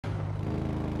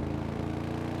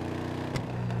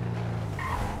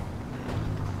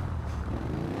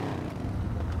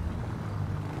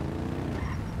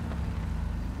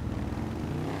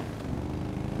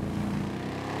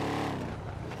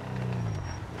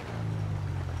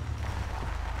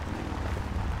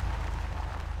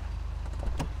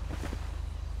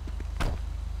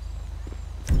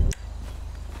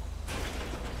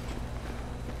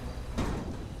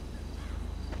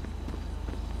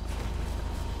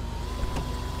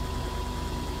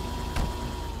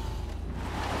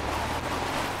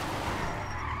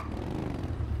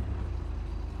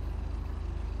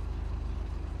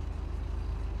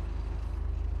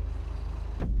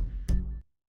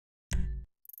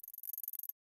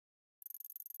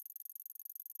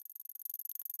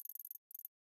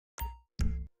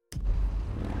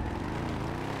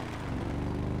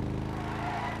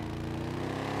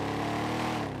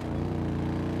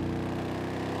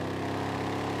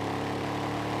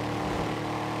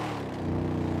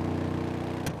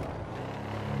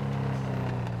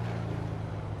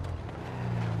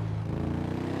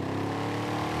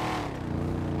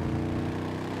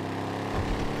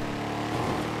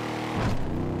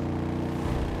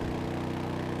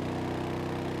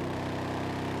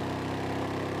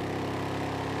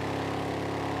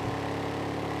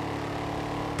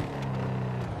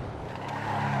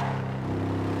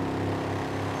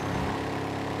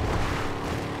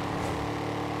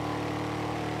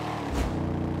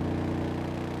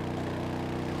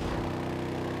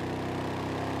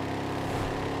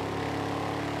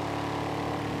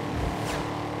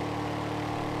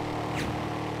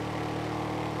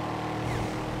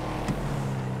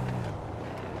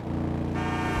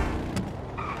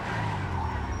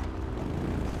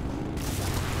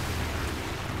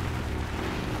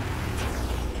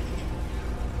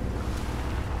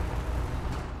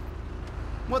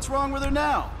What's wrong with her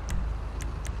now?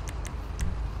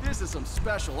 This is some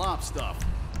special ops stuff.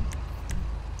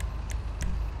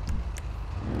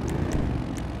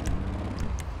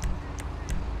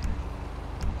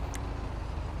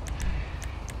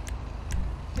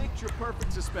 Picture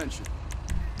perfect suspension.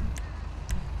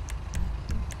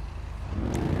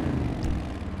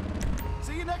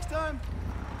 See you next time.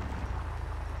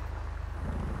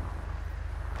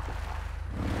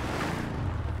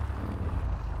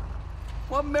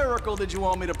 What miracle did you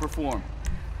want me to perform?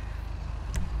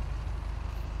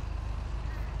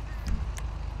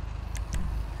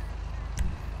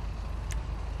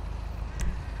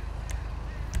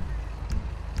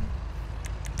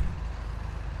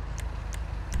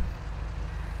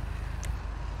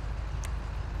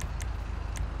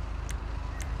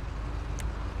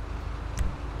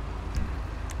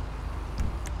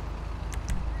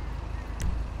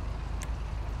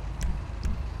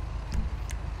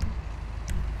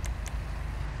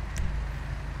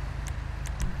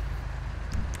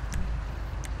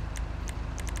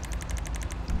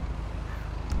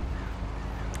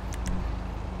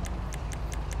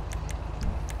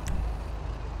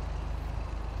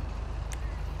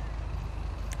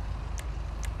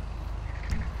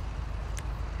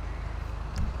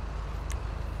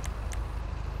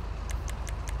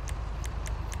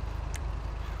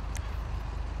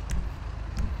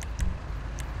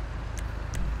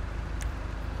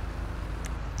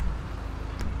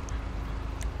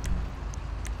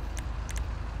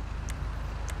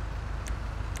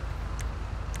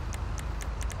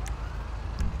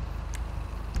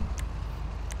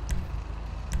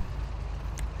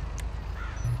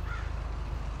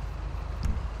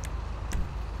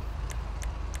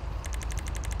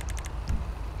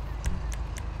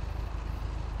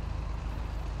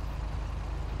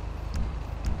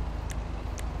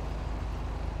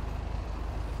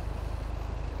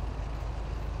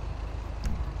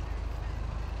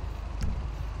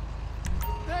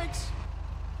 Thanks.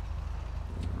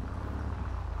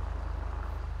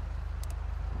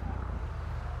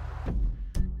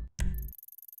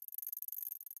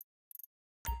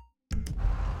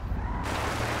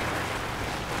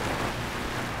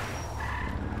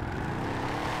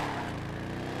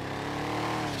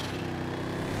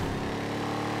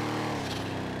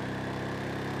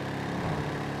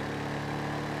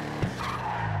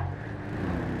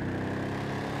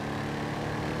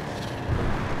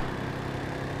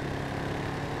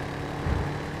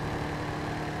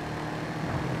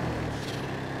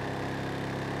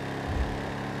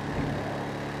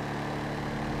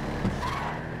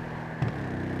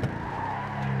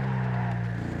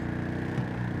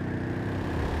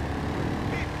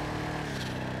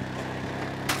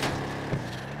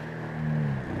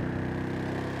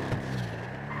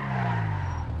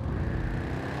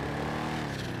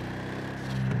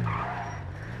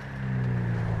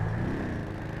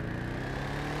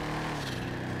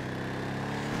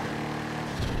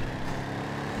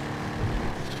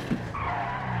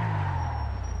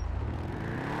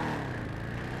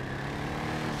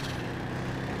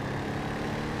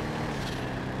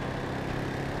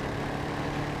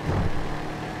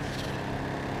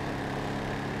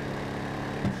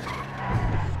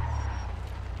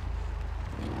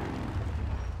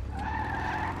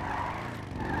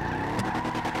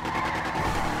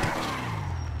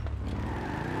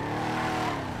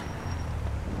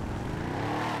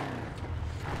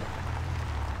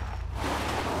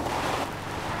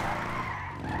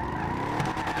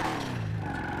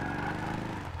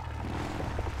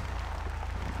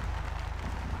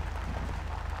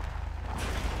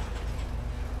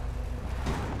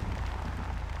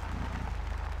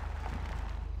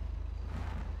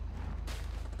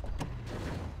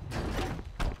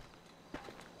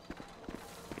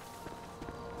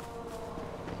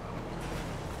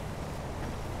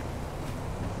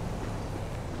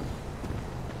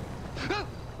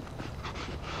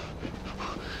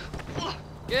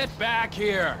 Get back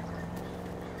here!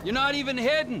 You're not even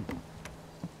hidden!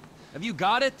 Have you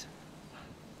got it?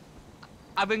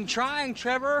 I've been trying,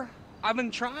 Trevor. I've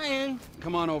been trying.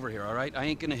 Come on over here, all right? I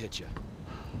ain't gonna hit you.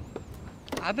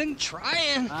 I've been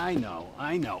trying. I know,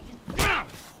 I know.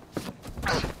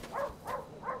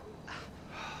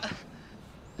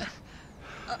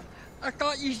 I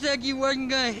thought you said you wasn't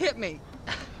gonna hit me.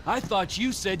 I thought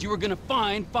you said you were gonna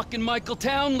find fucking Michael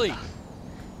Townley.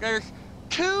 There's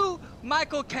two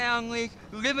Michael Townleys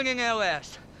living in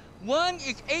LS. One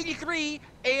is 83,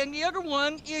 and the other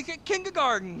one is at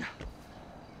kindergarten.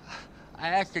 I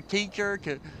asked the teacher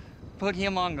to put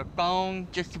him on the phone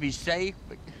just to be safe,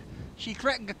 but she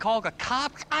threatened to call the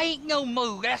cops. I ain't no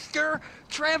molester,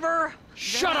 Trevor.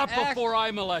 Shut up before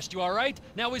I molest you, all right?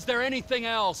 Now, is there anything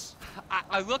else?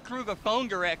 I looked through the phone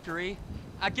directory.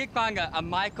 I did find a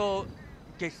Michael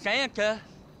DeSanta,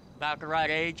 about the right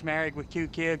age, married with 2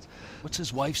 kids. What's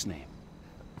his wife's name?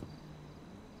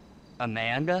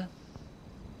 Amanda?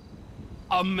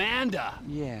 Amanda?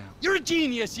 Yeah. You're a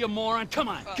genius, you moron. Come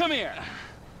on, come here.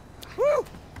 Woo!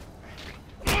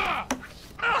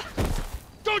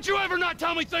 Don't you ever not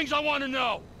tell me things I want to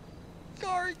know!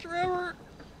 Sorry, Trevor.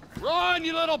 Run,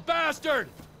 you little bastard!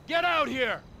 Get out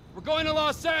here! We're going to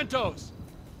Los Santos.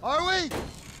 Are we?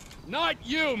 Not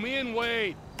you, me and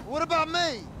Wade. What about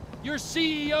me? You're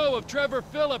CEO of Trevor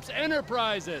Phillips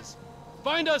Enterprises.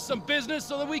 Find us some business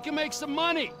so that we can make some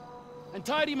money. And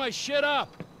tidy my shit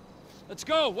up. Let's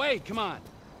go, Wade, come on.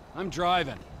 I'm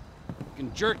driving. You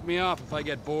can jerk me off if I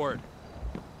get bored.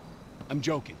 I'm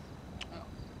joking.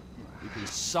 You can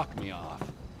suck me off.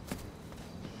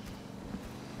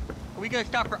 Are we gonna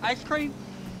stop for ice cream?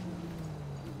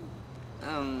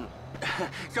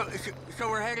 So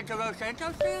we're headed to Los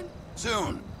Santos then?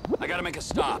 Soon. I gotta make a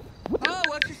stop. Oh,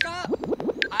 what's the stop?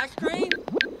 Ice cream?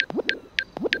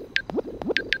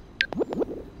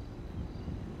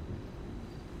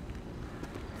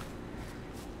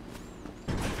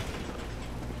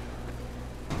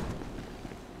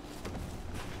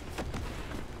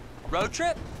 Road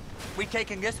trip? We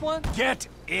taking this one? Get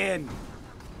in!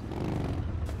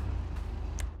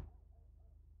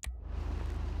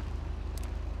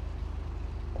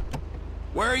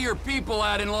 Where are your people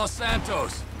at in Los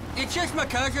Santos? It's just my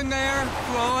cousin there,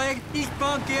 Floyd. He's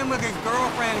bunked in with his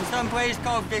girlfriend in some place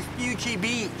called Vespucci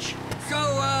Beach. So,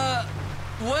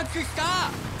 what's the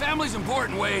stop? Family's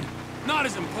important, Wade. Not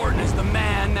as important as the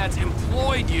man that's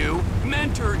employed you,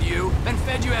 mentored you, and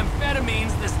fed you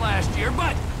amphetamines this last year,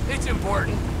 but it's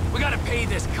important. We gotta pay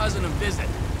this cousin a visit.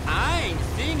 I ain't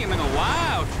seen him in a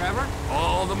while, Trevor.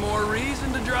 All the more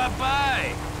reason to drop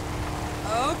by.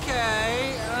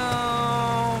 Okay,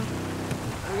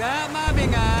 that might be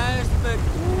nice, but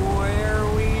where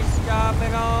are we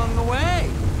stopping on the way?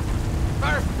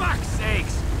 For fuck's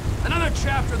sakes! Another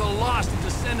chapter of the lost have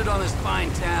descended on this fine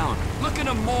town, looking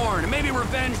to mourn and maybe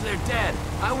revenge their dead.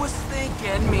 I was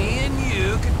thinking me and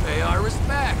you could pay our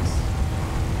respects.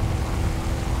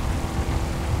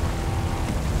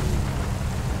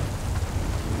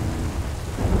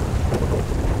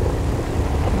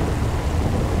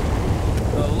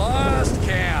 The Lost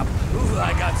Camp. Ooh,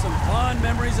 I got some fond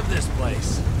memories of this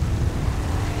place.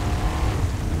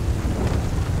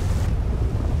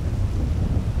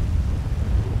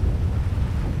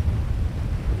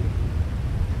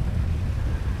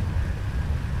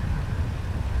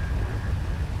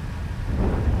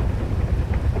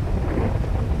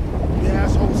 The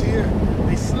assholes here,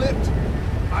 they slipped.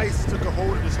 Ice took a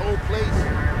hold of this whole place.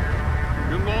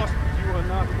 You're lost, but you are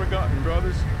not forgotten,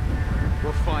 brothers.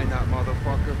 We'll find that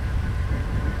motherfucker.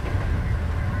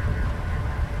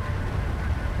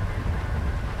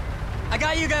 I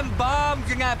got you them bombs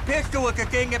and that pistol with the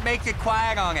thing that makes it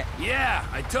quiet on it. Yeah,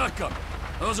 I took them.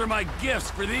 Those are my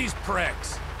gifts for these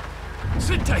pricks.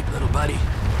 Sit tight, little buddy.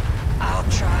 I'll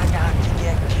try not to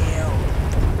get killed.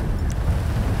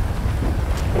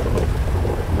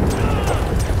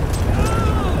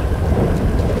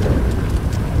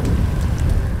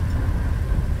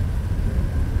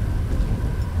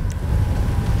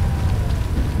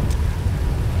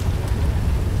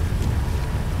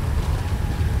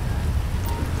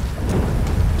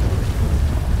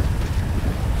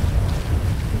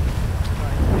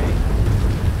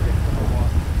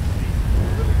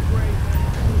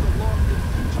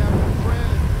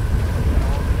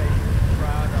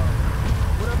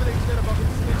 Whatever they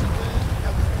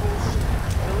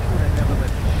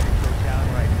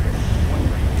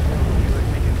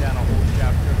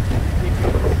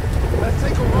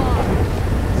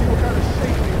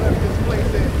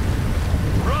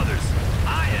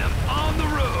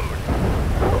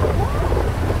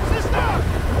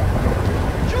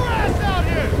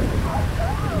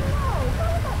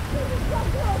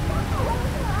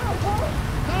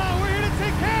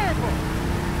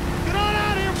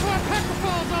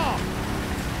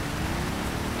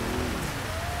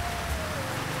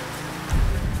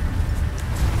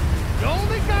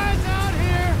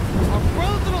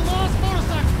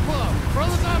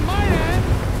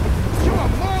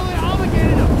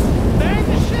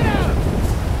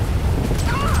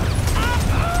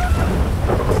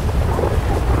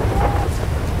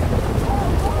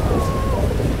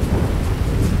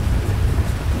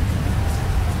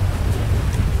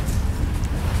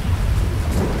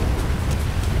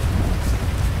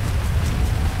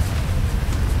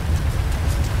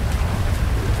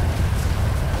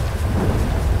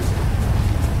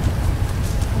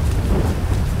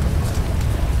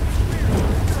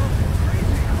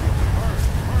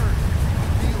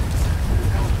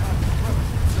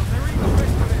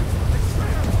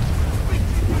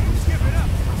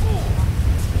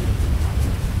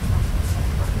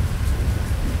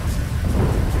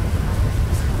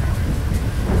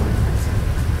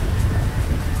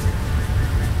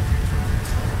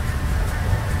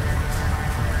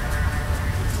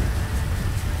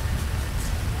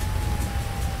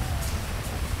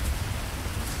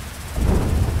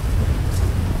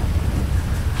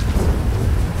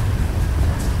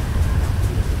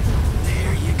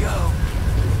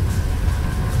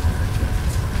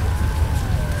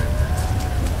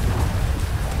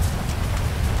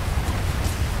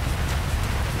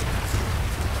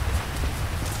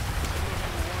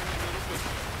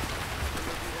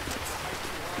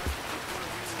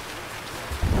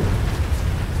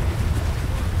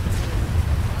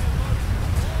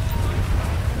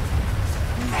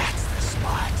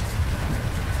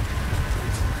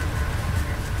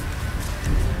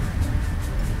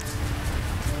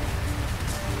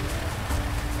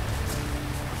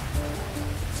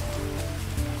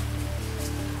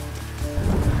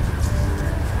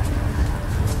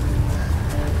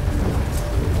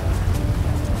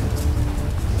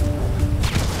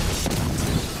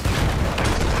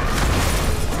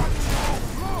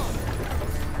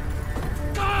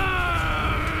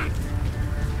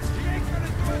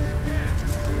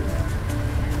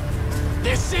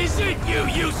This is it,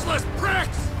 you useless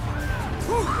pricks!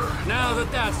 Whew. Now that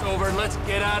that's over, let's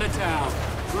get out of town.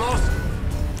 Los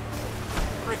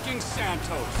freaking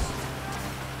Santos.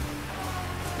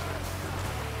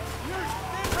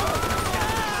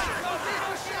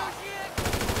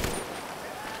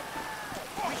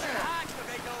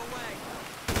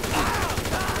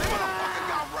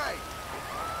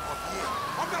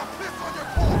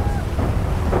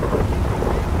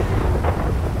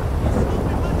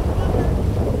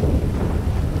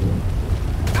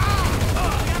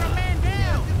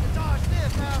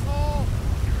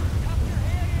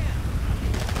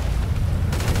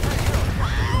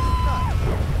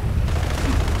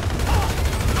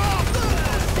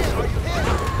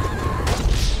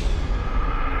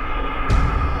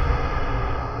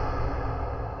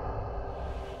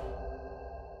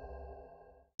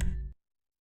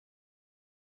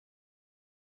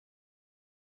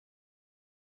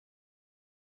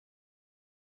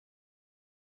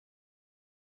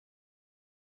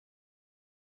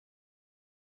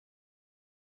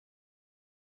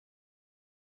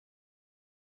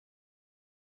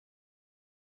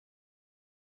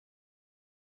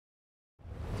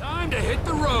 Time to hit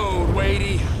the road,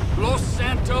 Wadey. Los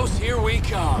Santos, here we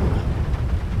come.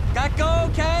 That go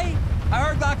okay? I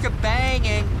heard lots of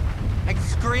banging and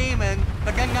screaming,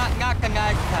 but then not the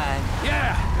nice kind.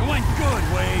 Yeah, it went good,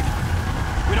 Wade.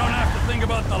 We don't have to think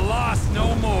about the loss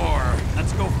no more.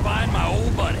 Let's go find my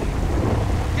old buddy.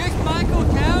 This Michael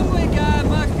Townley guy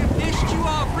must have pissed you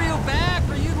off real bad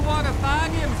for you to want to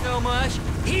find him so much.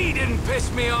 He didn't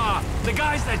piss me off. The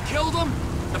guys that killed him,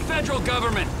 the federal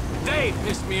government, they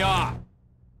pissed me off.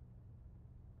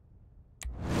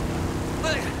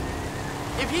 But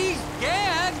if he's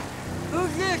dead,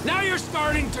 who's this? Now you're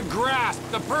starting to grasp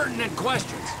the pertinent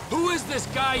questions. Who is this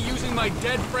guy using my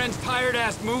dead friend's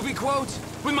tired-ass movie quotes?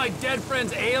 With my dead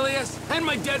friend's alias? And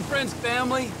my dead friend's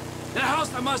family? In a house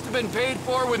that must have been paid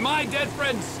for with my dead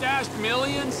friend's stashed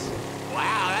millions?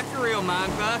 Wow, that's a real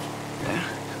mindfuck. Yeah,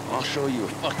 I'll show you a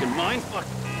fucking mindfuck.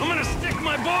 I'm gonna stick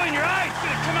my boy in your eye. It's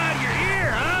gonna come out of your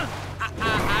ear, huh?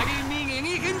 I didn't mean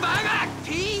anything by that,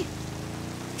 T.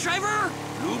 Trevor?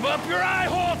 Lube up your eye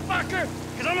hole, fucker,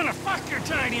 because I'm gonna fuck your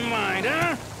tiny mind,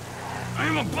 huh?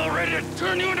 I'm about ready to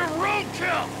turn you into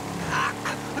roadkill.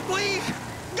 Please,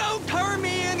 don't turn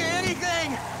me into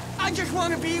anything. I just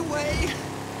want to be Wade.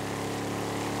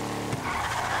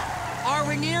 Are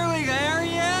we nearly there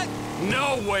yet?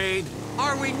 No, Wade.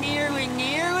 Are we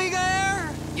nearly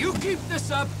there? You keep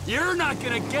this up, you're not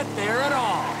gonna get there at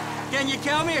all. Can you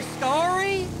tell me a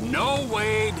story? No,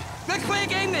 Wade. Let's play a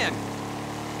game then.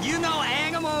 You know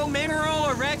animal, mineral,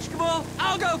 or vegetable?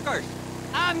 I'll go first.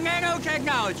 I'm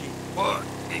nanotechnology. What?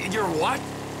 You're what?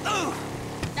 Ooh,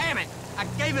 damn it. I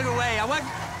gave it away. I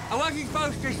wasn't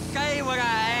supposed to say what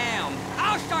I am.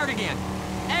 I'll start again.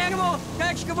 Animal,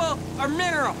 vegetable, or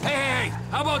mineral? Hey,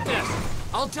 how about this?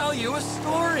 I'll tell you a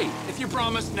story if you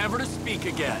promise never to speak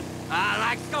again. I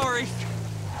like stories.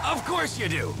 Of course you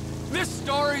do. This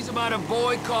story's about a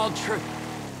boy called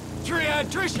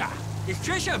Trisha. Is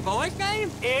Trisha a boy's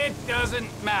name? It doesn't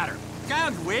matter.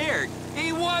 Sounds weird.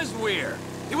 He was weird.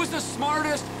 He was the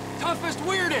smartest, toughest,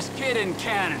 weirdest kid in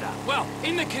Canada. Well,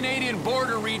 in the Canadian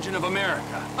border region of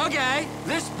America. Okay.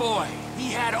 This boy,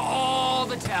 he had all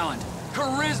the talent,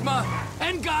 charisma,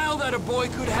 and guile that a boy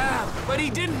could have, but he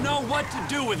didn't know what to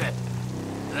do with it.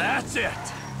 That's it.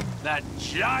 That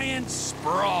giant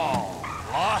sprawl,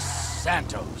 Los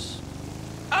Santos.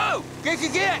 Oh, this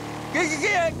is it. This is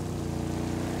it.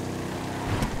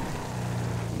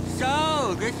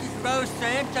 So, this is Los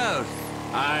Santos.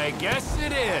 I guess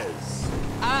it is.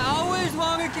 I always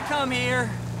wanted to come here.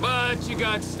 But you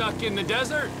got stuck in the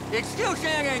desert. It's still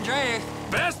San Andreas.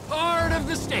 Best part of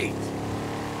the state.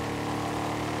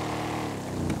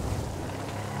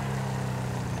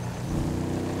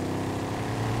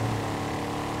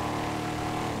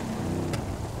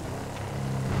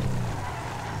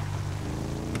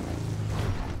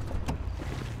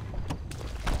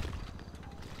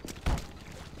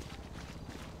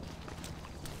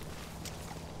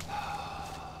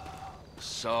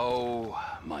 So,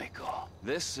 Michael,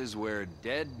 this is where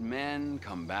dead men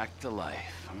come back to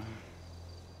life, huh?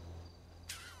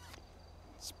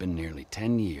 It's been nearly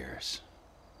 10 years,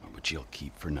 but you'll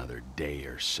keep for another day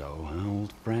or so, huh,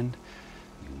 old friend?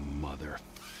 You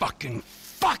motherfucking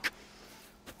fuck!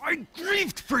 I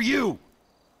grieved for you!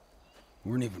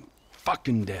 You weren't even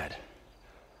fucking dead.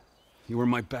 You were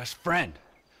my best friend.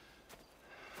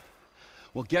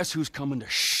 Well, guess who's coming to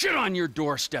shit on your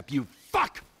doorstep, you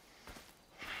fuck!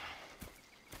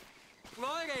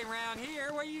 Floyd ain't around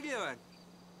here. What are you doing?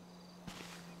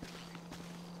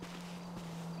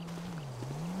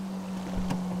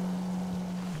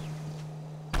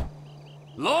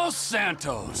 Los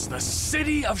Santos, the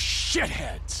city of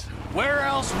shitheads. Where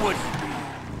else would he be?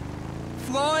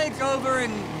 Floyd's over in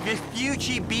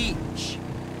Vespucci Beach.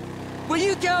 Will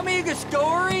you tell me the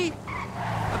story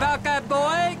about that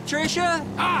boy, Trisha?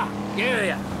 Ah,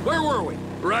 yeah. Where were we?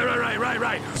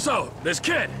 Right. So, this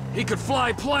kid, he could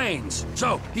fly planes.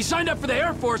 So, he signed up for the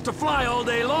Air Force to fly all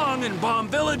day long and bomb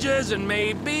villages and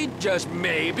maybe, just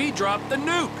maybe, drop the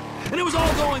nuke. And it was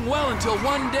all going well until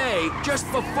one day,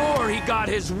 just before he got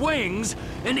his wings,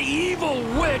 an evil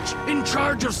witch in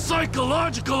charge of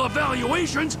psychological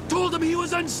evaluations told him he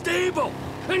was unstable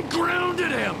and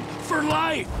grounded him for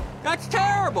life. That's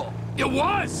terrible. It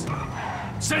was!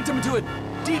 Sent him to a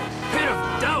deep pit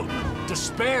of doubt,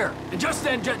 despair. And just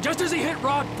then, just as he hit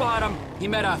rock bottom, he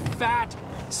met a fat,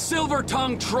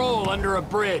 silver-tongued troll under a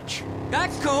bridge.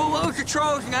 That's cool. What was the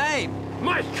troll's name?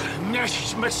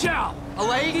 Michelle. A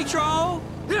lady troll?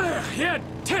 Yeah, he had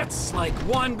tits like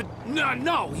one, but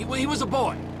no, he was a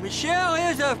boy. Michelle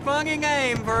is a funny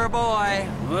name for a boy.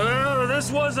 Well,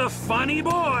 this was a funny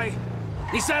boy.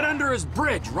 He sat under his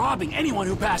bridge, robbing anyone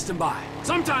who passed him by.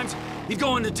 Sometimes he'd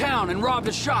go into town and rob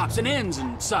the shops and inns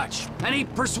and such. And he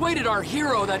persuaded our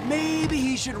hero that maybe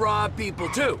he should rob people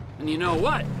too. And you know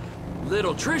what?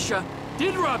 Little Trisha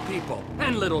did rob people,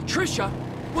 and little Trisha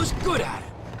was good at it.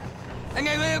 And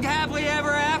they lived happily ever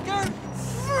after?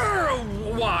 For a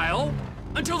while.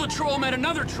 Until the troll met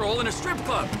another troll in a strip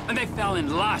club, and they fell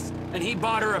in lust. And he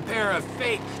bought her a pair of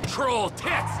fake troll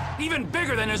tits, even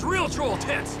bigger than his real troll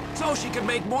tits, so she could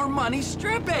make more money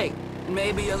stripping.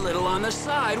 Maybe a little on the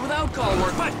side without call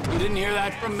work, but you didn't hear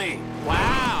that from me.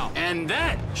 Wow. And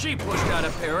then she pushed out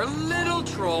a pair of little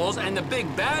trolls, and the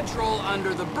big bad troll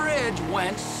under the bridge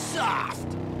went soft.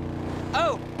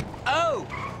 Oh!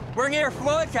 We're near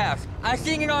Floyd's house. I've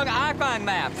seen it on iPhone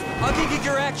maps. I'll give you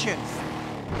directions.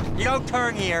 You don't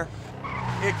turn here.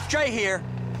 It's straight here.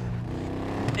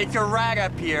 It's a right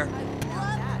up here.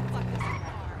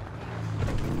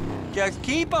 Just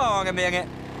keep on a minute.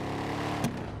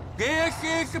 This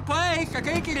is the place. I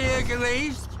think it is, at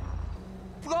least.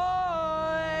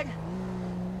 Floyd!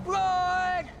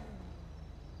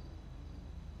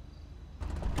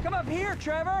 Come up here,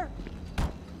 Trevor.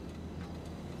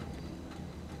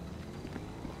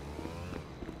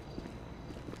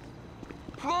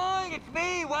 Floyd, it's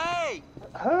me, Wade.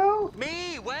 Who?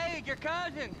 Me, Wade, your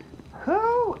cousin.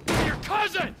 Who? Your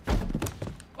cousin!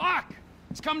 Fuck!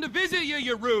 He's come to visit you,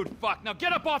 you rude fuck. Now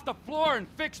get up off the floor and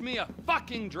fix me a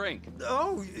fucking drink.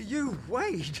 Oh, you,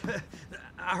 Wade.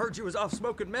 I heard you was off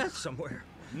smoking meth somewhere.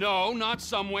 No, not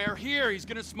somewhere. Here. He's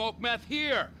gonna smoke meth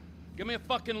here. Give me a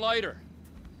fucking lighter.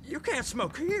 You can't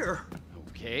smoke here.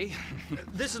 Okay.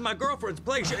 This is my girlfriend's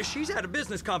place. She's at a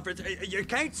business conference. You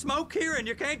can't smoke here and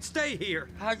you can't stay here.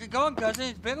 How's it going, cousin?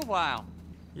 It's been a while.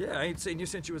 Yeah, I ain't seen you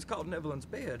since you was caught in Evelyn's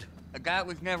bed. That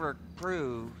was never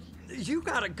proved. You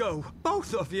gotta go,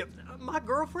 both of you. My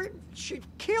girlfriend, she'd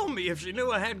kill me if she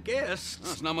knew I had guests.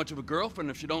 Well, it's not much of a girlfriend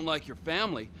if you don't like your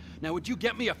family. Now, would you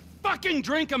get me a fucking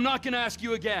drink? I'm not gonna ask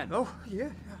you again. Oh, yeah,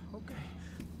 okay.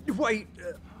 Wait,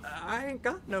 I ain't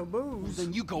got no booze.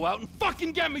 Then you go out and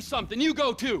fucking get me something. You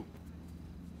go too.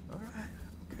 All right,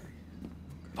 okay.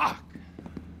 Fuck.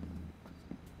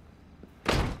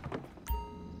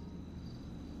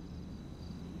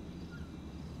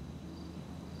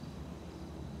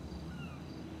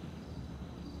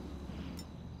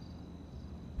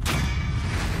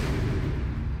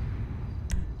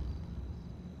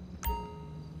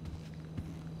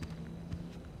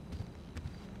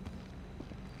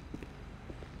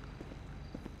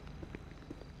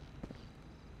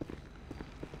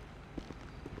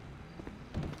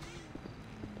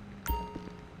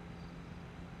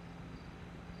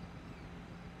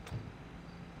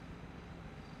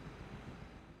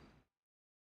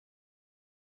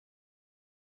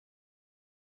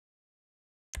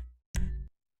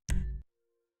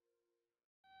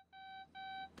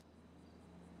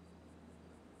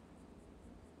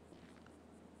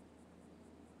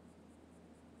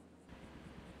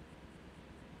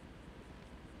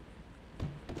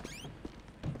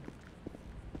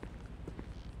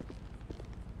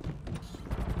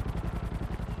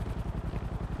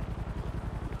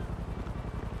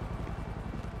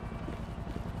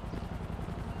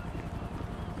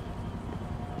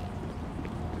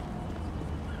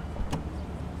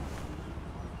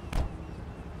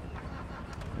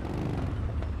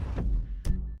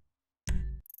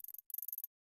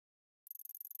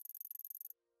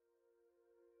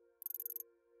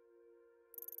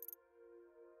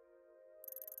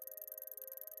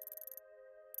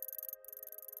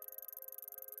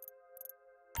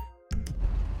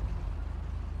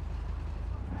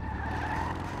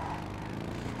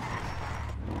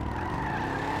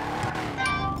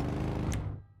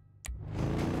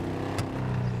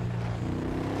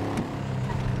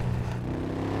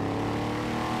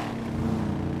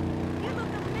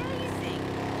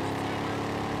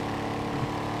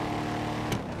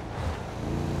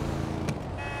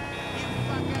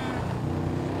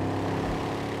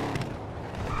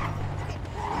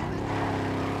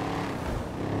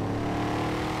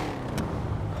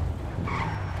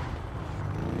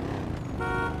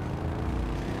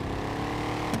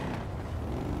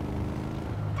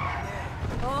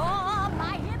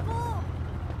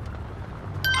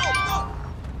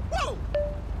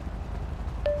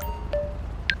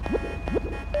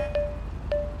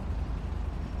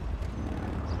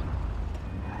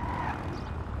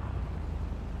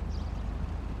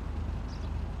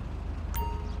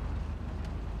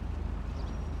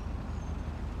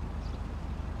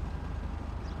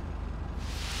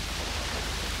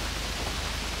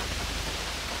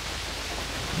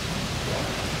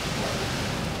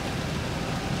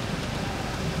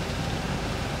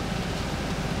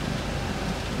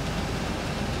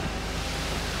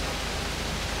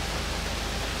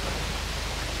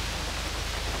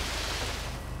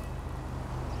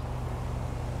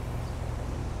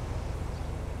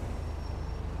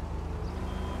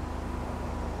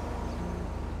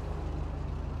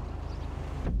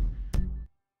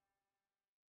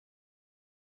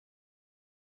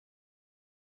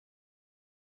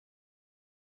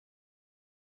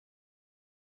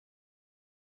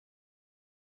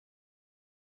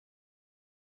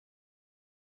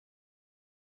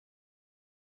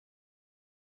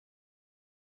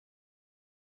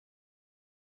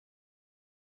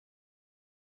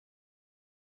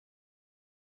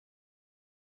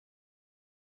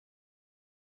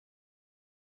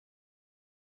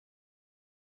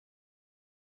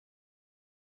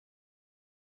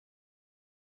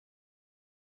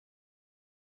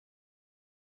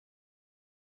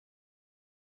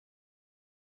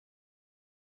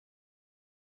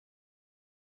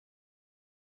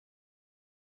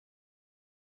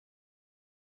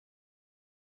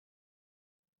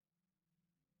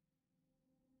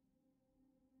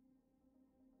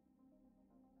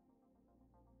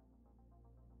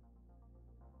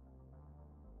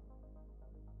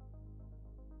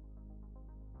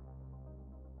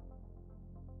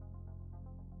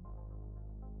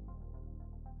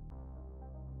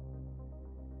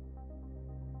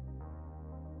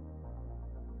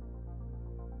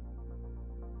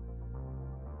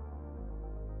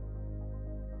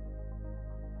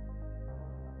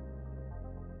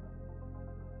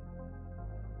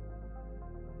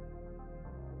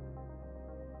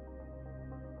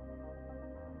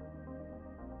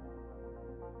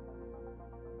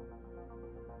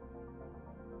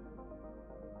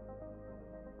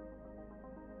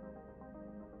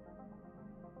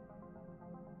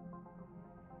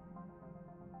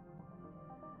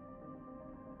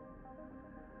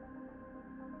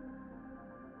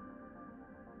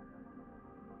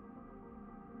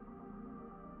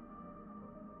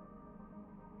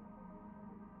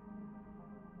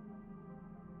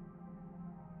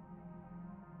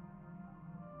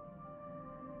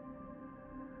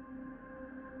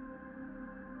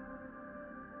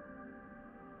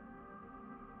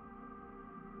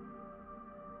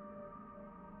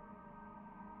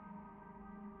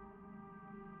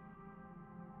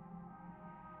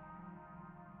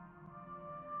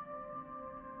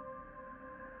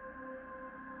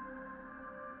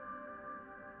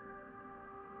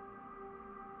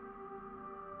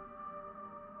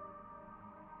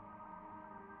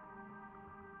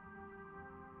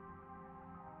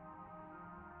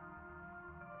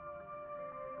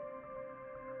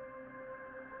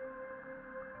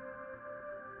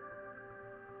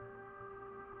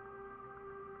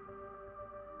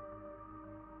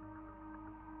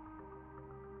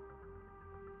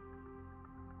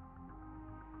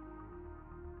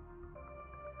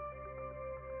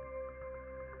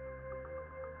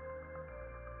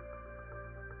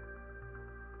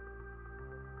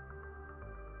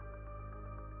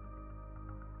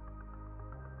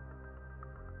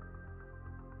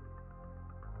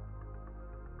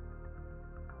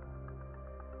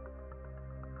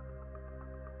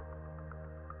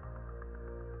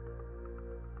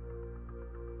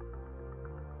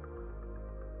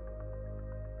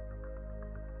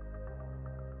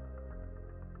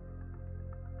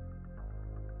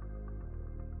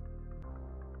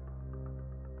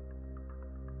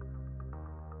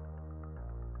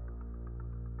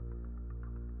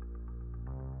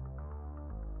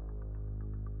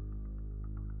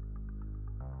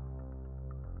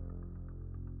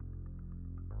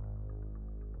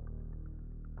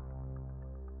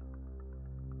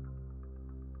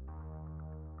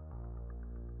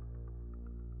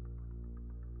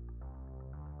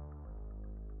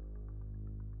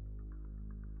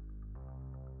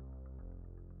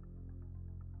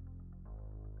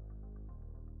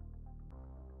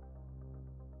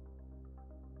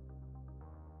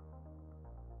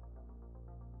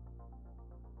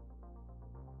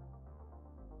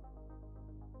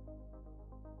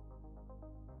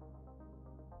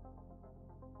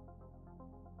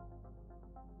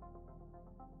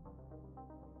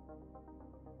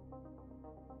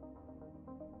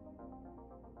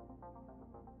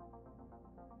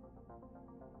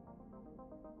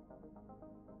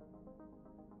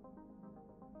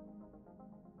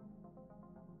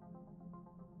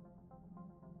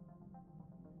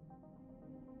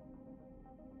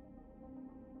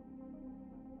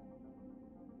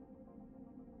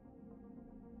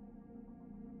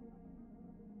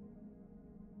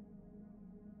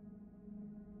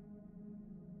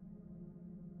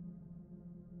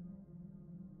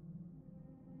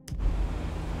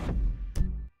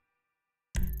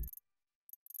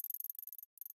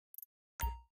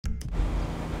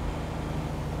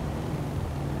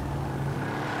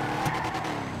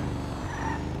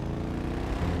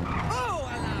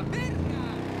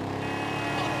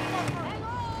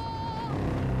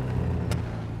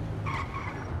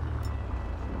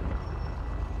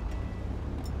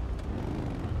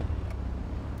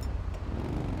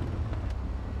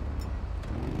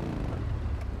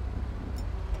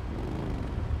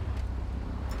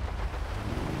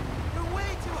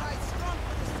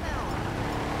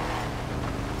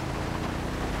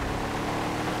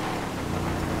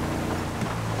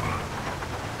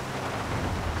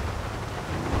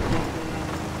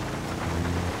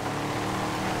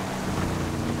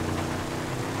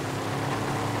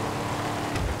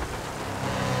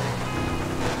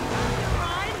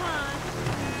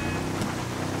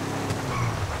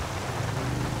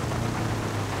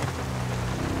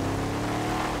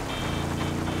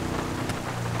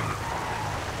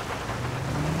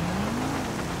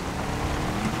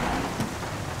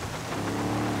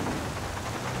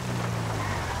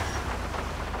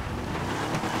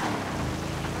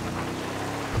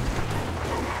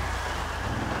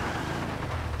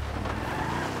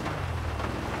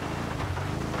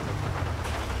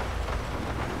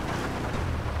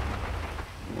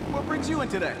 What brings you in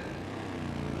today?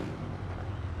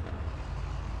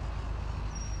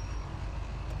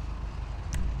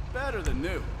 Better than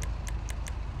new.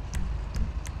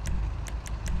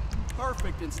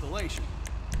 Perfect installation.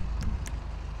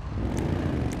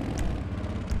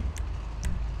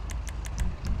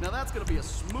 Now that's gonna be a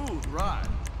smooth ride.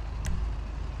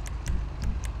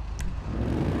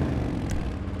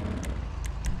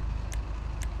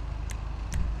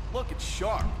 Looking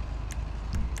sharp.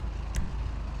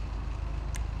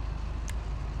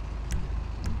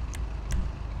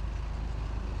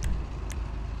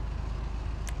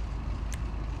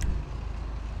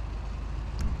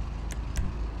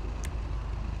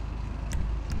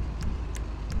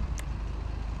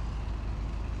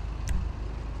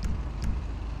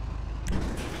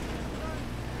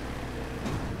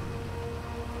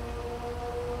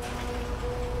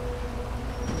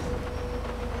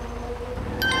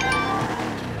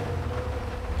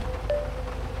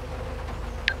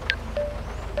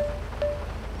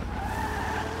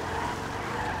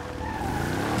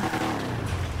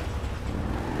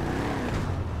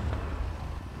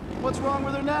 What's wrong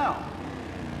with her now?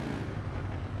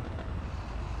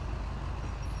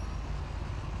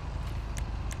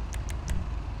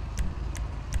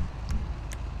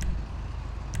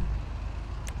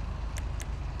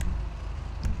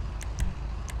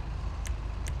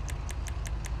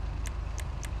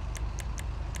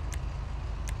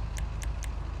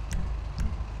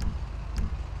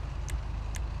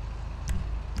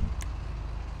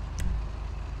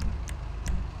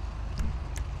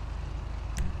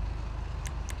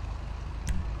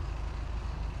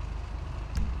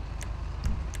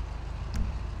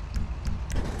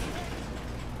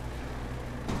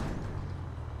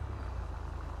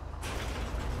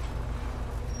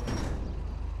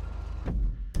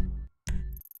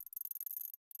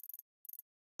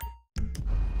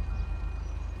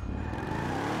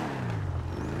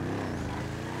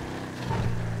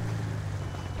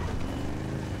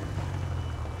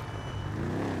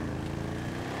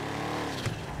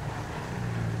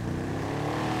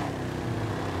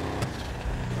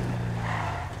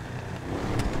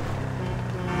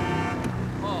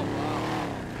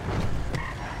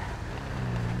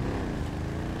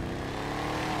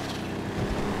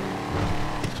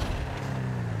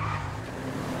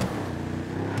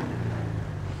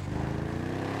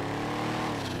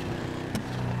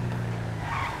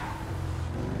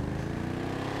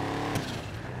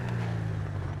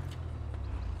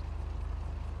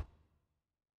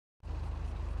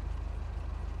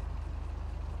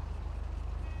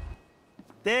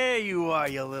 There you are,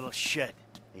 you little shit.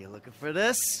 Are you looking for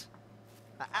this?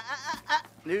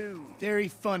 No. Very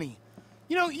funny.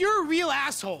 You know, you're a real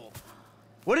asshole.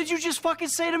 What did you just fucking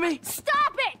say to me?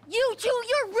 Stop it! You two,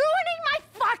 you're ruining my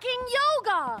fucking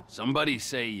yoga! Somebody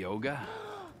say yoga?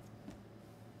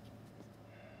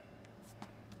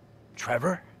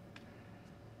 Trevor?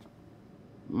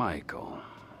 Michael.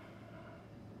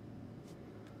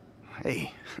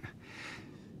 Hey,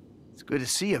 it's good to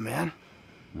see you, man.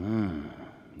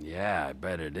 Yeah, I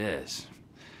bet it is.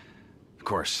 Of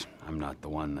course, I'm not the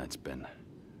one that's been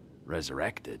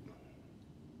resurrected.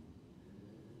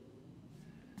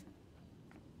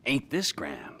 Ain't this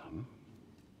grand, huh?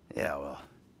 Yeah, well,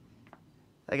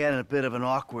 I got in a bit of an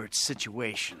awkward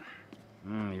situation.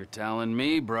 You're telling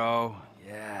me, bro.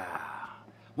 Yeah.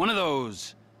 One of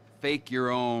those fake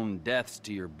your own deaths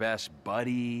to your best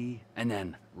buddy, and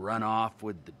then run off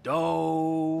with the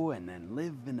dough, and then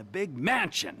live in a big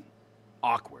mansion.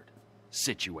 Awkward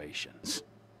situations.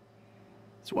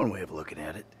 It's one way of looking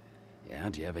at it. Yeah,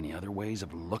 do you have any other ways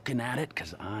of looking at it?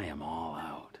 Because I am all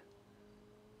out.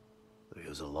 It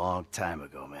was a long time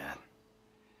ago, man.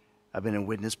 I've been in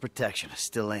witness protection. I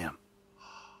still am.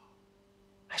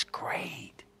 That's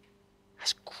great.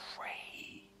 That's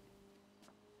great.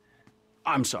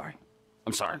 I'm sorry.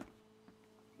 I'm sorry.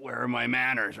 Where are my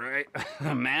manners, right?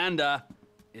 Amanda,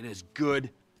 it is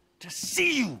good to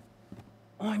see you.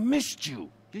 Oh, I missed you.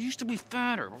 You used to be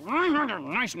fatter.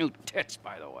 Nice new tits,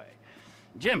 by the way.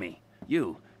 Jimmy,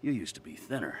 you used to be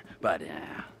thinner, but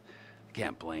I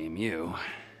can't blame you.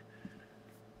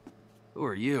 Who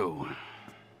are you?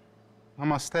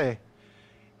 Namaste.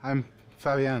 I'm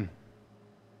Fabian.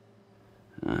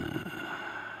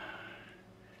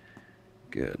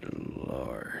 Good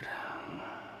Lord.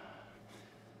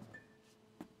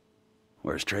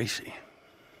 Where's Tracy?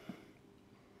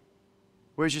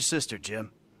 Where's your sister,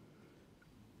 Jim?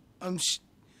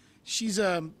 She's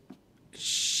trying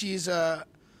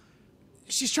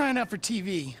out for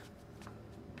TV.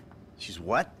 She's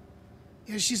what?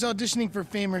 Yeah, she's auditioning for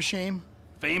Fame or Shame.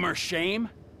 Fame or Shame?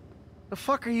 The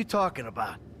fuck are you talking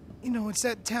about? You know, it's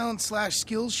that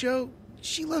talent/skills show.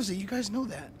 She loves it, you guys know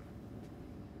that.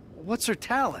 What's her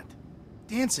talent?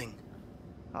 Dancing.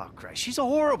 Oh, Christ, she's a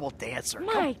horrible dancer.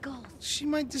 Michael. She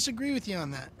might disagree with you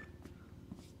on that.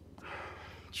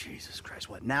 Jesus Christ,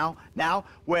 what, now? Now?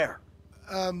 Where?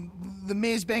 The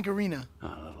Maze Bank Arena.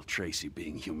 Oh, little Tracy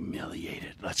being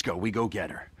humiliated. Let's go, we go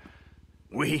get her.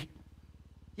 We?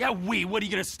 Yeah, we. What, are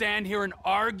you gonna stand here and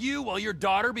argue while your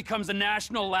daughter becomes a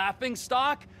national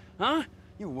laughingstock? Huh?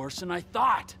 You're worse than I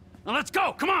thought. Now let's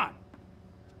go, come on!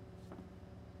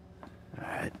 All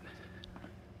right.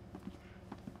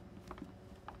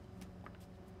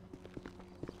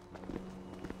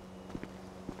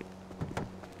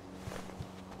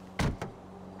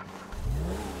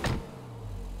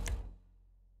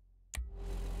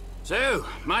 So,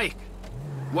 Mike,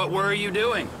 what were you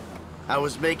doing? I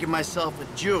was making myself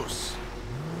a juice.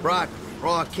 Broccoli,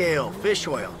 raw kale, fish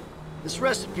oil. This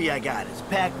recipe I got is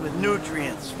packed with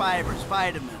nutrients, fibers,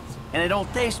 vitamins, and it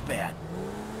don't taste bad.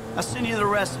 I'll send you the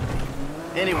recipe.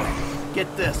 Anyway,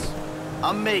 get this.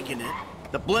 I'm making it.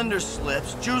 The blender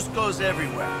slips, juice goes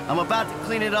everywhere. I'm about to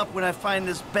clean it up when I find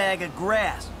this bag of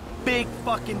grass. Big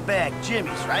fucking bag,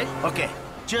 Jimmy's, right? Okay,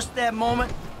 just that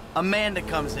moment, Amanda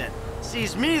comes in.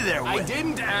 Sees me there with... I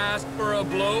didn't ask for a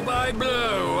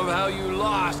blow-by-blow of how you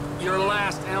lost your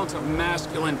last ounce of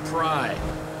masculine pride.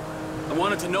 I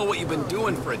wanted to know what you've been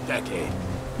doing for a decade.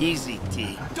 Easy,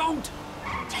 T. Don't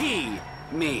T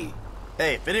me.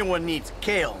 Hey, if anyone needs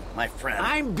kale, my friend...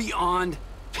 I'm beyond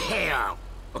kale,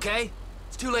 okay?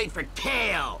 It's too late for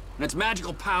kale and its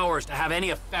magical powers to have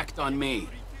any effect on me.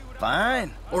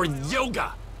 Fine. Or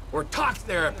yoga, or talk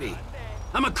therapy.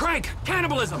 I'm a crank,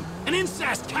 cannibalism, an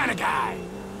incest kind of guy.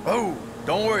 Oh,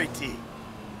 don't worry, T.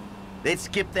 They'd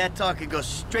skip that talk and go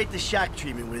straight to shock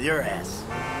treatment with your ass.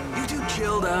 You too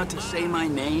chilled out to say my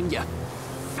name, you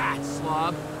fat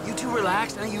slob? You too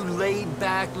relaxed, and you laid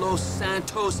back Los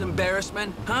Santos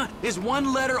embarrassment? Huh? Is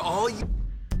one letter all you...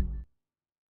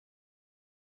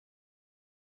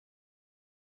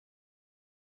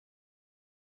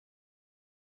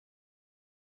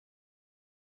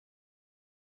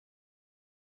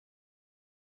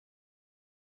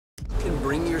 can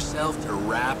bring yourself to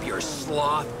wrap your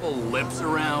slothful lips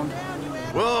around?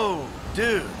 Whoa,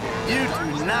 dude, you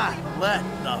do not let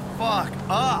the fuck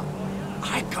up.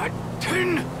 I got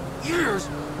 10 years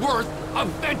worth of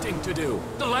venting to do.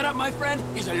 To let up, my friend,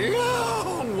 is a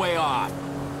long way off.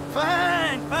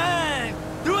 Fine, fine.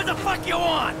 Do what the fuck you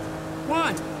want.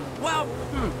 Want? Well,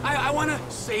 I want to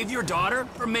save your daughter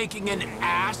from making an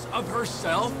ass of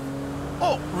herself.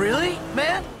 Oh, really,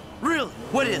 man? Really?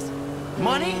 What is it?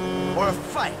 Money or a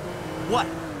fight? What?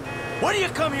 What do you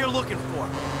come here looking for?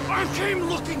 I came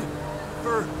looking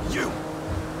for you.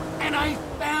 And I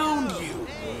found you.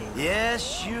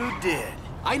 Yes, you did.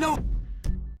 I know...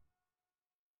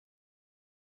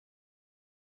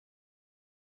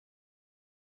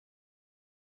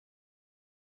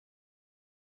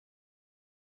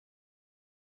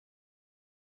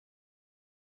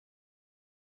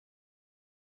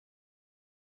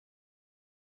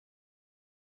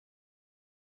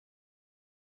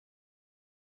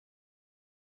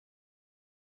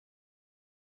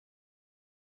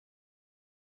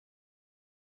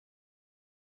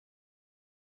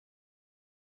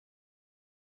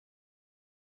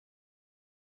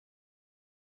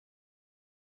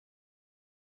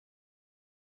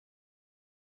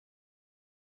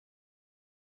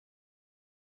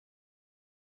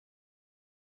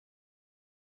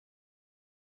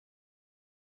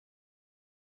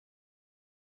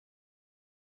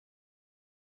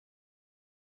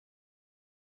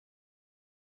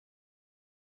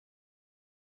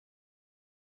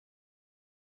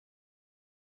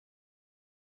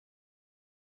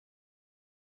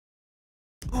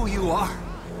 who you are,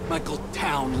 Michael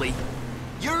Townley.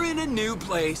 You're in a new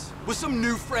place, with some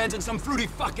new friends and some fruity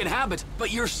fucking habits,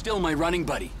 but you're still my running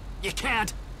buddy. You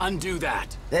can't undo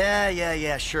that.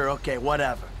 Yeah, sure, okay,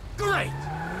 whatever. Great!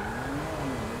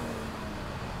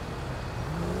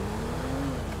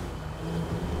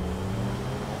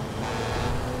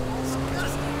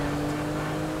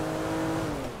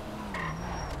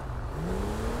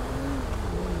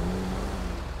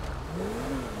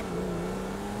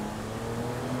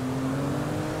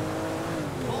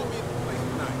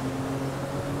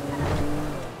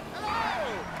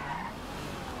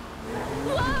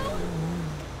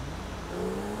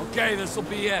 Okay, this'll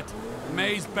be it.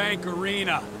 Maze Bank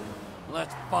Arena.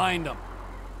 Let's find them.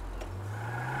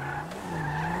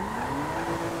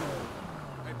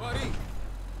 Hey, buddy.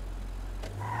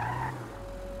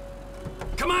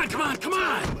 Come on, come on, come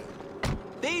on!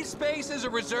 These spaces are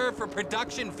reserved for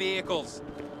production vehicles.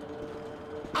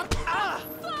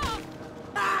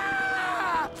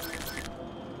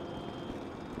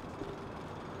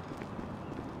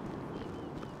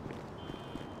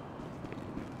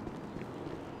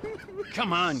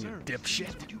 Come on, you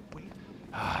dipshit.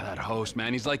 Ah, that host,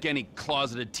 man, he's like any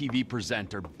closeted TV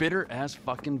presenter. Bitter as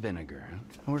fucking vinegar.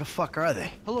 Where the fuck are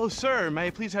they? Hello, sir. May I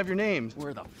please have your names?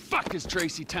 Where the fuck is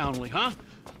Tracy Townley, huh?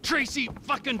 Tracy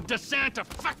fucking DeSanta.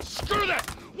 Fuck, screw that!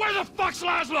 Where the fuck's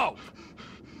Laszlo?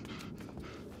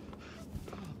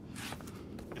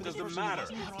 It doesn't matter.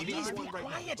 Please be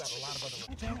quiet.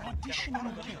 They're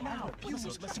auditioning right now.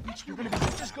 You're gonna be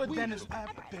just as good then as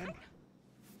Ben.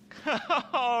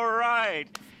 All right.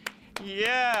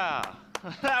 Yeah.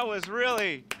 That was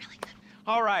really good.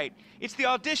 All right. It's the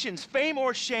auditions, Fame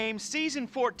or Shame, Season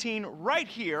 14, right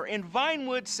here in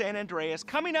Vinewood, San Andreas.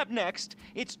 Coming up next,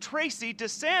 it's Tracy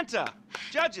DeSanta.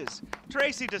 Judges,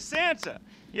 Tracy DeSanta.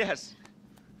 Yes.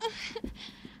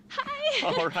 Hi.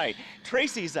 All right.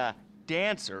 Tracy's a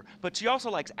dancer, but she also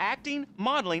likes acting,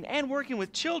 modeling, and working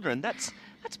with children. That's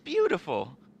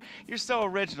beautiful. You're so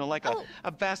original, like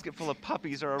a basket full of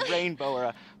puppies or a rainbow or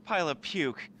a pile of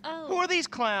puke. Oh. Who are these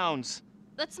clowns?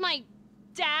 That's my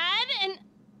dad and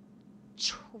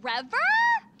Trevor?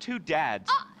 Two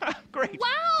dads. Great. Wow.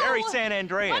 Very San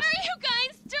Andreas. What are you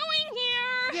guys doing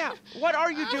here? Yeah, what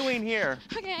are you doing here?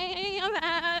 Okay, I'm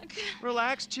back.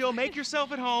 Relax, chill, make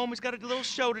yourself at home. He's got a little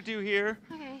show to do here.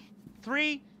 Okay.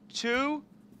 3, 2,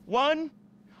 1.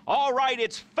 All right,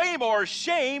 it's Fame or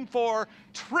Shame for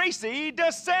Tracy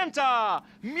DeSanta.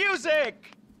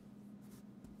 Music!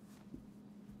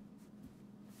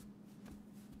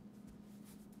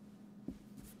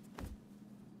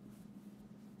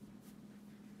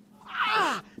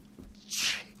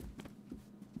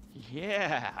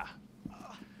 Yeah.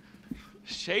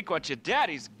 Shake what your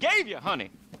daddies gave you,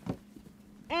 honey.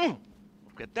 Look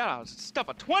at that. I'll stuff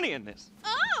a 20 in this.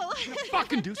 Oh!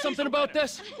 Fucking do something about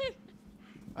this.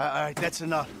 All right, that's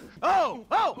enough. Oh!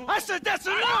 I said that's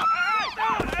enough!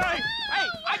 Hey,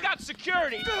 I got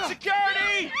security!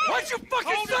 Security! What'd you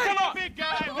fucking Hold say? it, come on, big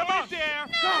guy! Come on there!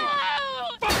 No!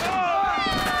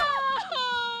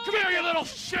 Come here, you little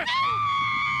shit!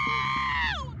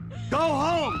 Go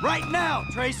home right now,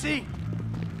 Tracy.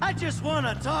 I just want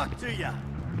to talk to you.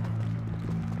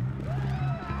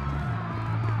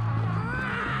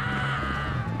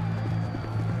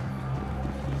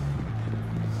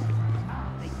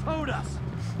 They towed us.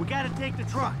 We gotta take the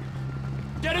truck.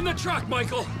 Get in the truck,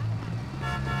 Michael!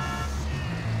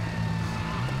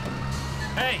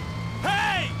 Hey!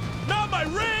 Hey! Not my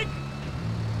rig!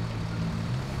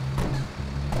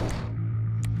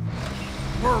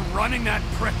 We're running that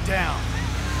prick down.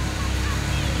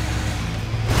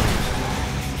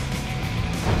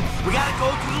 We gotta go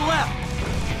to the left.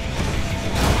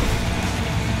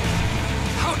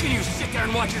 How can you sit there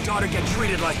and watch your daughter get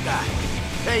treated like that?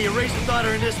 Hey, you raise a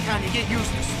daughter in this town, you get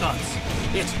used to stunts.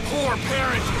 It's poor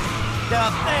parenting. Now,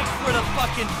 thanks for the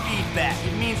fucking feedback.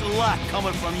 It means a lot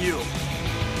coming from you.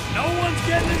 No one's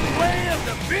getting in the way of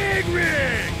the big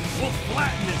rig! We'll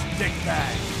flatten this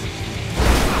dickbag.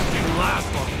 Fucking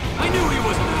Laszlo. I knew he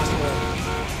was an asshole.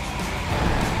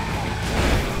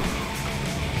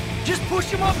 Just push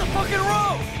him off the fucking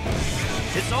road!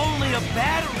 It's only a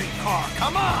battery car,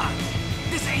 come on!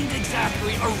 This ain't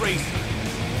exactly a racer.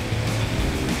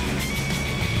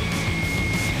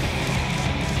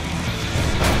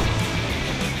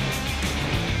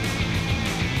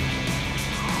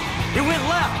 It went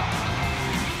left!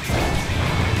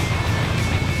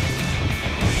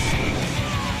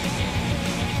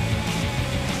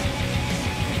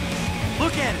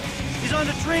 Look at it! He's on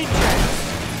the train tracks!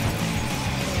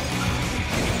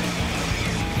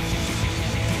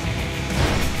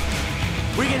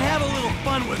 We can have a little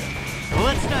fun with him. Well,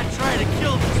 let's not try to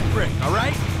kill this prick, all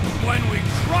right? When we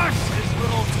crush his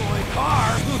little toy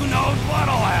car, who knows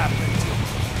what'll happen to him?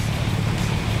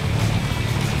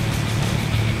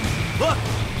 Look,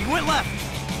 he went left.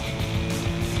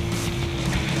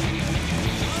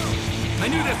 I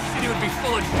knew this city would be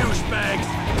full of douchebags.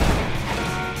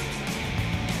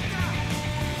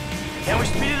 Can we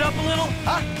speed it up a little,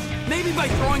 huh? Maybe by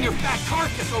throwing your fat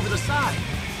carcass over the side.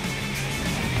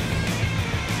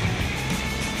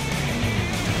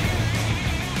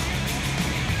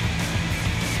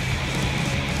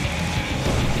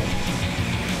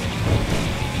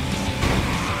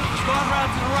 Spawn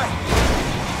round to the right.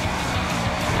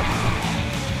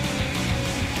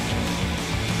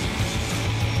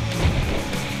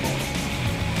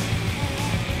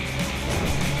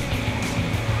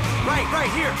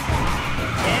 Right here.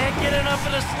 Can't get enough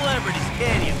of the celebrities,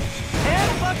 can you? 10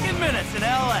 fucking minutes in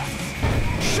LS.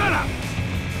 Shut up!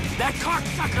 That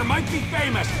cocksucker might be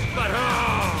famous, but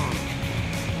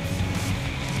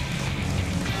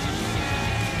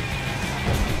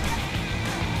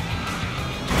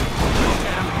Look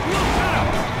at him! Look at him!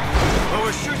 Well,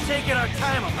 we're sure taking our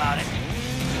time about it.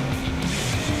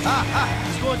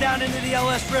 He's going down into the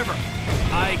LS River.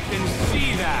 I can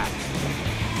see that.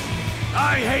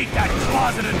 I hate that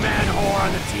closeted man whore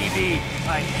on the TV.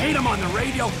 I hate him on the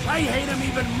radio. I hate him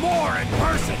even more in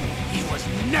person. He was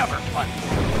never funny.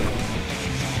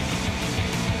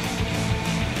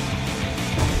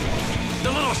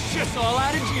 The little shit's all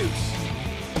out of juice.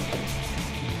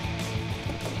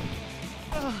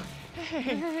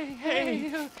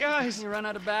 Hey, guys. You run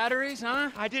out of batteries,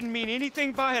 huh? I didn't mean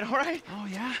anything by it, all right? Oh,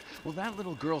 yeah? Well, that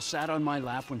little girl sat on my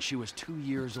lap when she was 2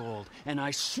 years old, and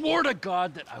I swore to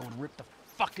God that I would rip the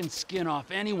fucking skin off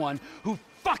anyone who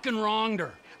fucking wronged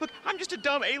her. Look, I'm just a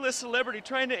dumb A-list celebrity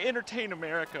trying to entertain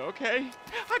America, okay?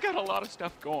 I got a lot of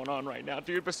stuff going on right now,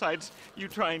 dude, besides you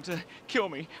trying to kill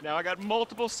me. Now, I got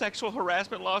multiple sexual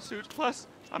harassment lawsuits, plus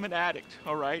I'm an addict,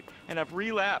 all right? And I've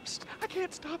relapsed. I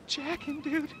can't stop jacking,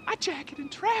 dude. I jack it in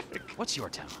traffic. What's your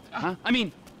talent, huh? I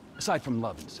mean, aside from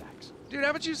love and sex. Dude,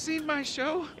 haven't you seen my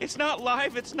show? It's not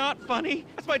live, it's not funny.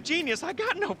 That's my genius. I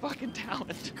got no fucking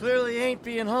talent. Clearly ain't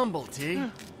being humble, T.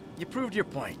 You proved your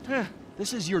point.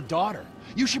 This is your daughter.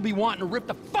 You should be wanting to rip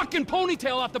the fucking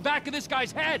ponytail off the back of this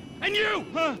guy's head. And you!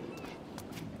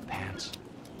 Pants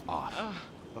off.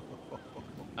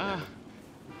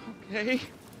 Okay.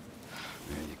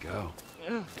 There you go.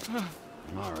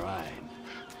 All right.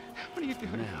 What are you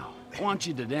doing? Now, I want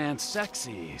you to dance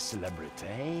sexy,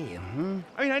 celebrity.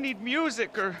 I mean, I need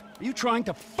music or... Are you trying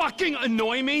to fucking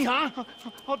annoy me, huh?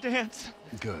 I'll dance.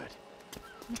 Good.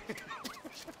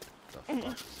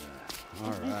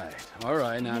 All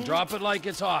right, now drop it like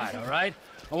it's hot, all right?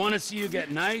 I want to see you get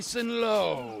nice and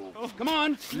low. Come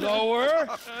on, lower,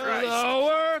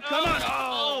 lower, come on.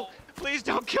 Oh, please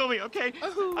don't kill me, okay?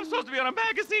 I'm supposed to be on a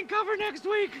magazine cover next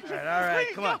week. All right,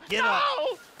 Please, come on, no, get no.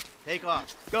 up. Take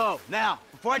off. Go, now,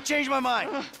 before I change my mind.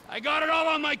 I got it all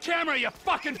on my camera, you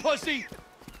fucking pussy.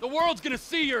 The world's gonna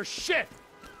see your shit.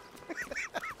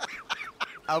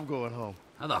 I'm going home.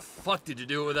 How the fuck did you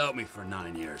do it without me for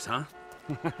 9 years, huh?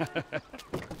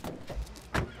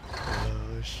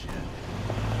 Oh, shit.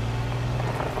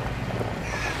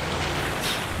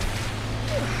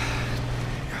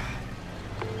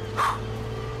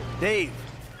 Dave.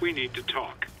 We need to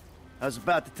talk. I was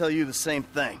about to tell you the same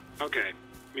thing. Okay.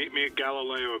 Meet me at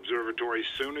Galileo Observatory as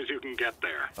soon as you can get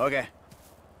there. Okay.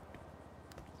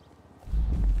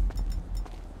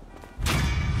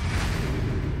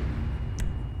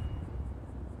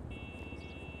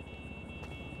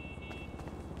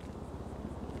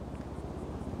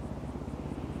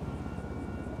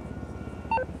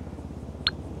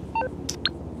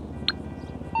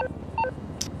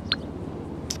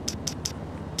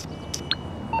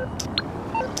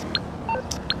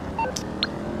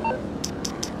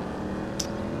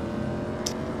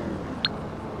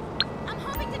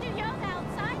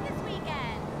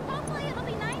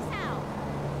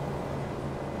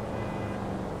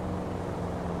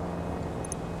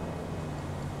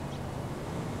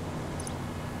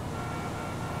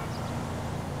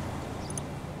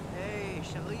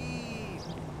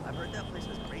 I've heard that place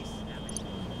has great sandwiches.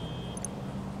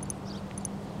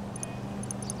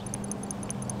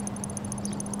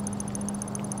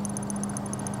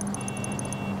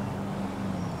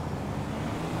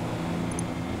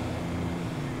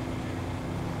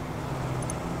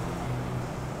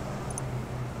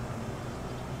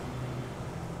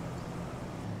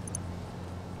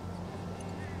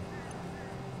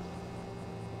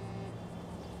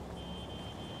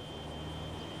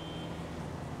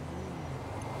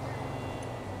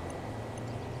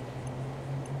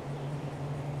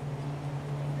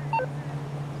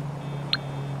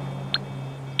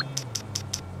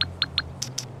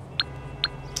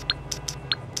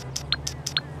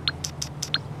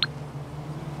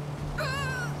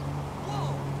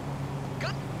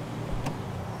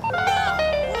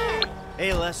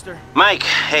 Lester? Mike,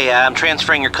 hey, I'm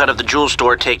transferring your cut of the jewel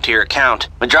store take to your account.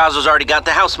 Madrazo's already got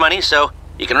the house money, so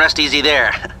you can rest easy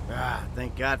there. Ah,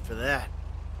 thank God for that.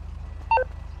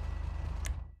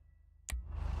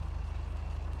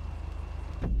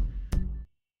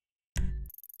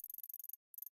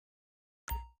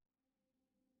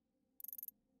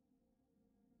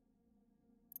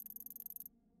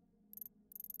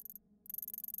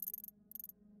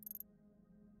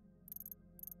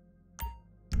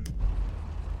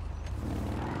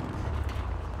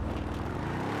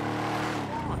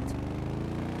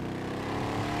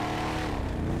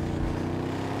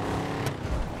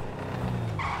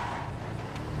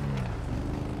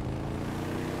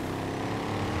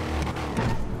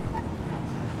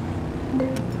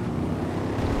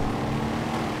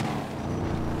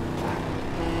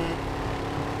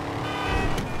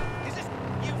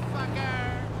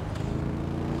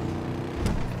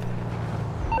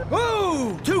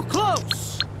 Whoa! Too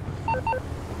close!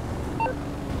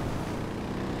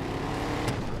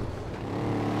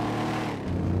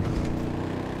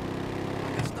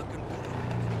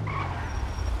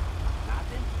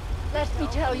 Let me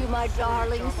tell you, my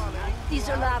darlings, these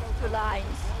are laughter lines.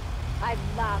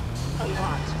 I've laughed a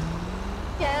lot.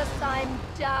 Yes, I'm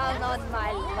down on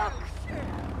my luck.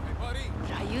 But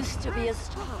I used to be a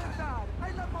star.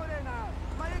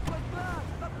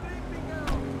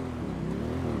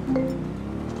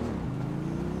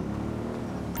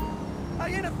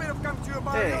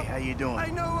 Hey, how you doing?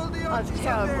 I'm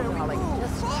terrible, darling.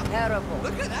 Just terrible.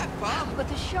 Look at that bomb. But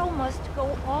the show must go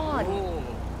on.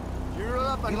 You're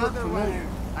up You look another familiar. way.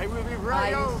 I will be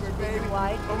right I over, used to be baby.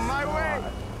 quite a On my star.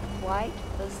 way. Quite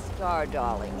a star,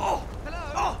 darling. Oh!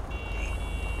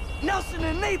 Nelson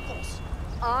in Naples!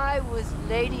 I was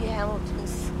Lady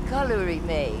Hamilton's scullery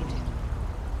maid.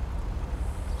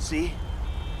 See?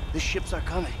 The ships are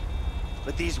coming.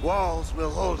 But these walls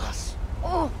will hold us.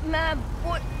 Oh, ma'am,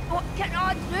 what can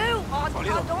I do?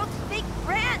 I don't speak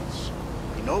French.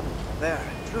 Be noble, fair,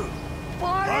 and true.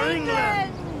 For For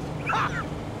England! England.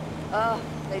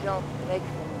 They don't make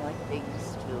them like they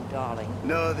used to, darling.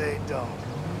 No, they don't.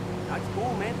 That's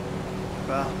cool, man.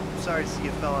 Well, I'm sorry to see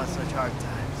you fell on such hard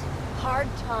times. Hard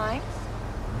times?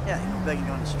 Yeah, you know, begging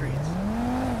on the streets.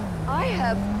 I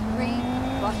have 3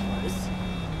 butlers.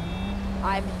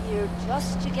 I'm here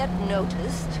just to get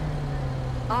noticed.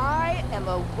 I am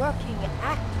a working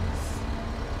actress.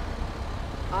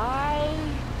 I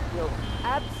will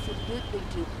absolutely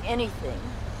do anything,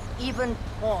 even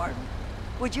porn.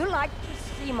 Would you like to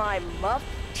see my muff?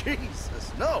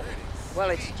 Jesus, no. Well,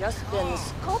 it's just been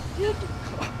sculpted.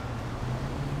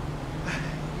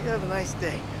 You have a nice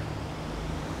day.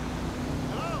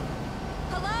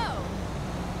 Hello.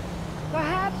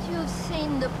 Perhaps you've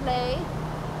seen the play,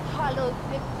 Hollow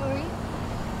Victory.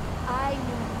 I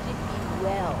knew Dickie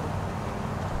well.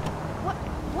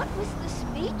 What was the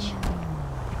speech?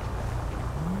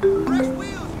 Fresh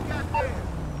wheels you got there.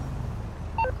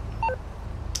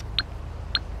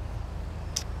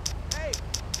 Hey,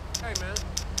 man.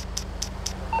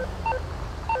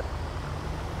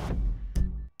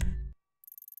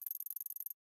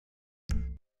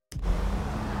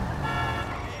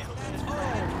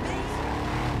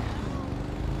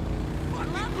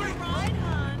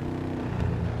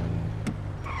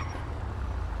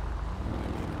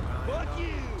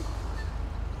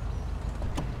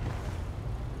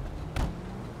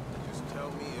 Just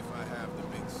tell me if I have the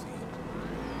big seat.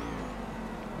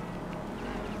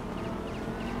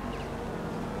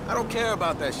 I don't care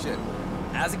about that shit.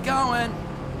 How's it going?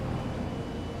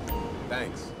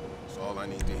 Thanks. That's all I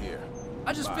need to hear.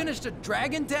 I just Bye. finished a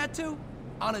dragon tattoo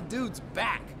on a dude's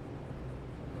back.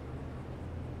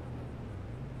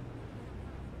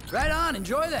 Right on,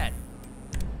 enjoy that.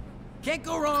 Can't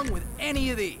go wrong with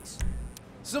any of these.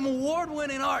 Some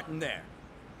award-winning art in there.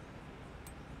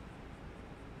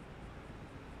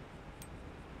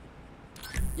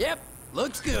 Yep,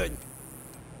 looks good.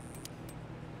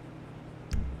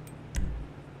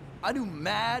 I do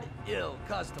mad ill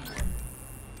custom work.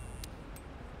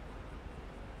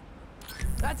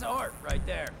 That's art right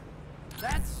there.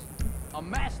 That's a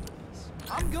masterpiece.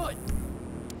 I'm good.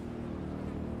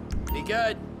 Be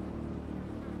good.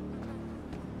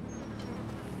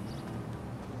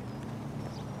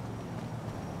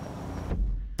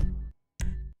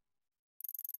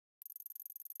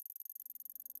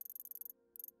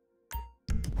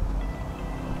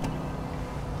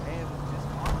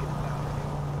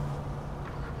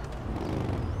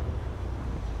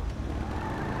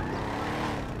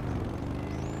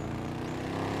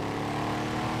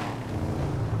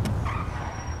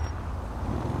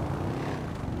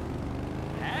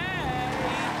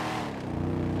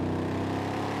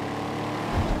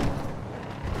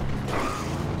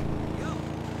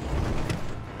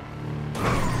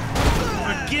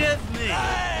 me!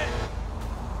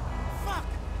 Fuck!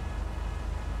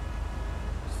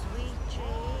 Sweet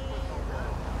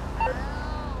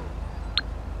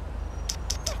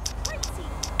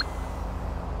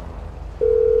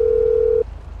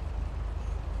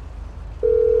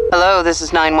Hello, this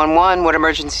is 911. What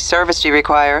emergency service do you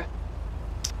require?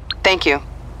 Thank you.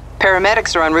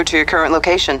 Paramedics are en route to your current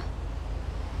location.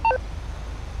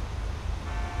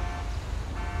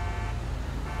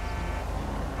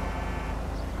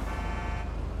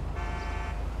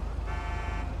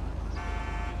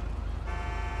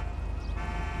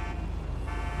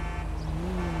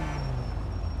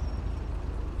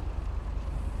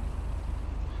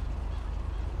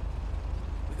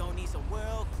 We're gonna need some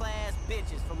world-class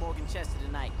bitches for Morgan Chester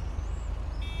tonight.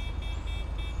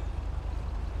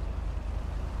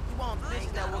 You want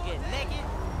bitches that will get naked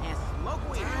and smoke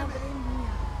weed.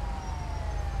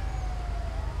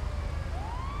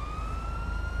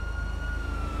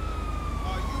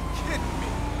 Are you kidding me?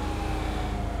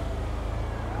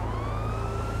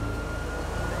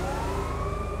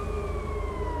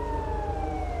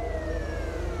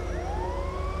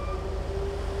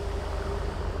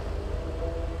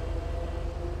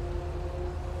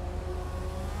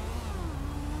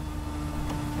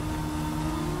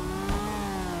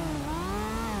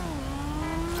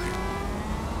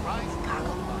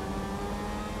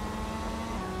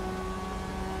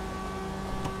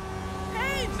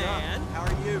 Hey, man! How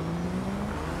are you?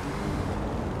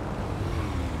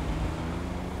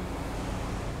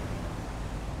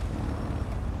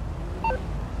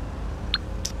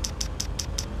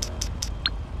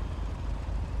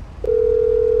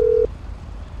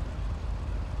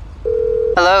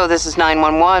 Hello, this is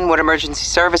 911. What emergency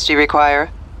service do you require?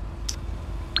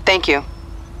 Thank you.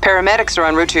 Paramedics are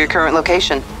en route to your current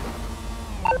location.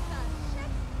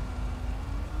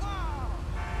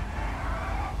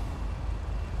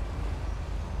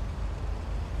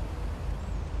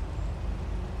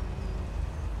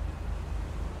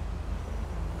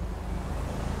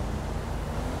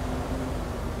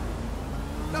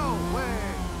 No way!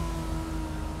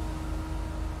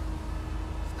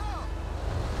 Stop!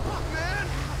 Fuck, man!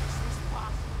 How is this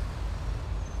possible?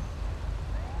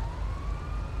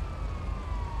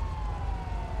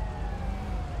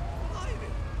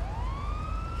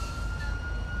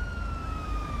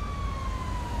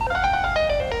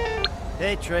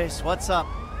 Hey, Trace, what's up?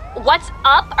 What's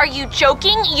up? Are you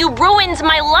joking? You ruined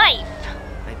my life!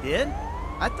 I did?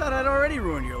 I thought I'd already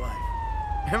ruined your life.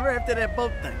 Remember after that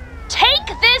boat thing? Take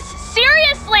this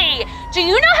seriously! Do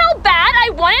you know how bad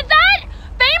I wanted that?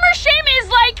 Fame or shame is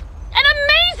like an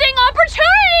amazing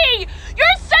opportunity!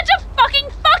 You're such a fucking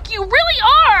fuck, you really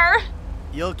are!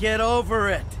 You'll get over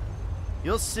it.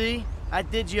 You'll see, I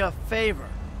did you a favor.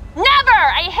 Never!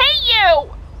 I hate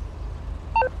you!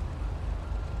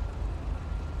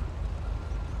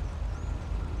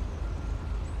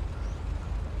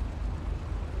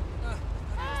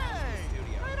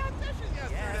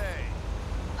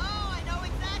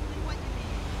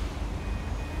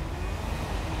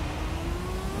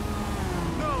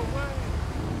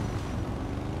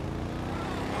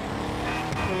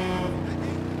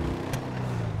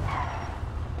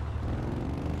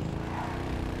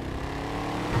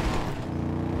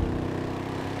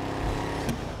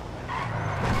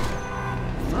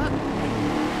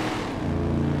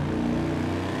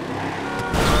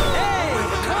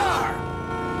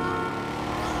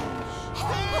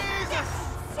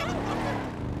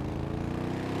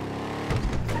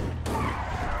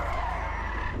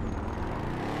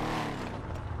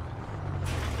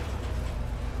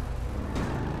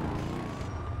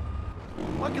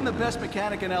 What can the best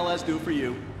mechanic in LS do for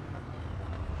you?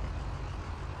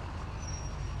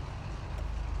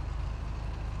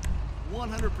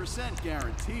 %100%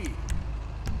 guaranteed.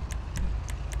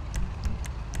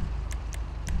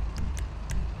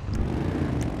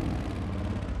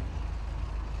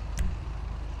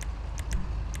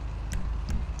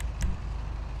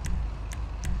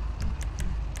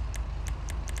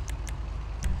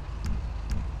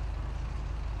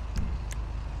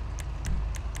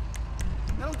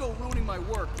 Now don't go ruining my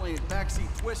work playing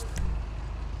backseat twister.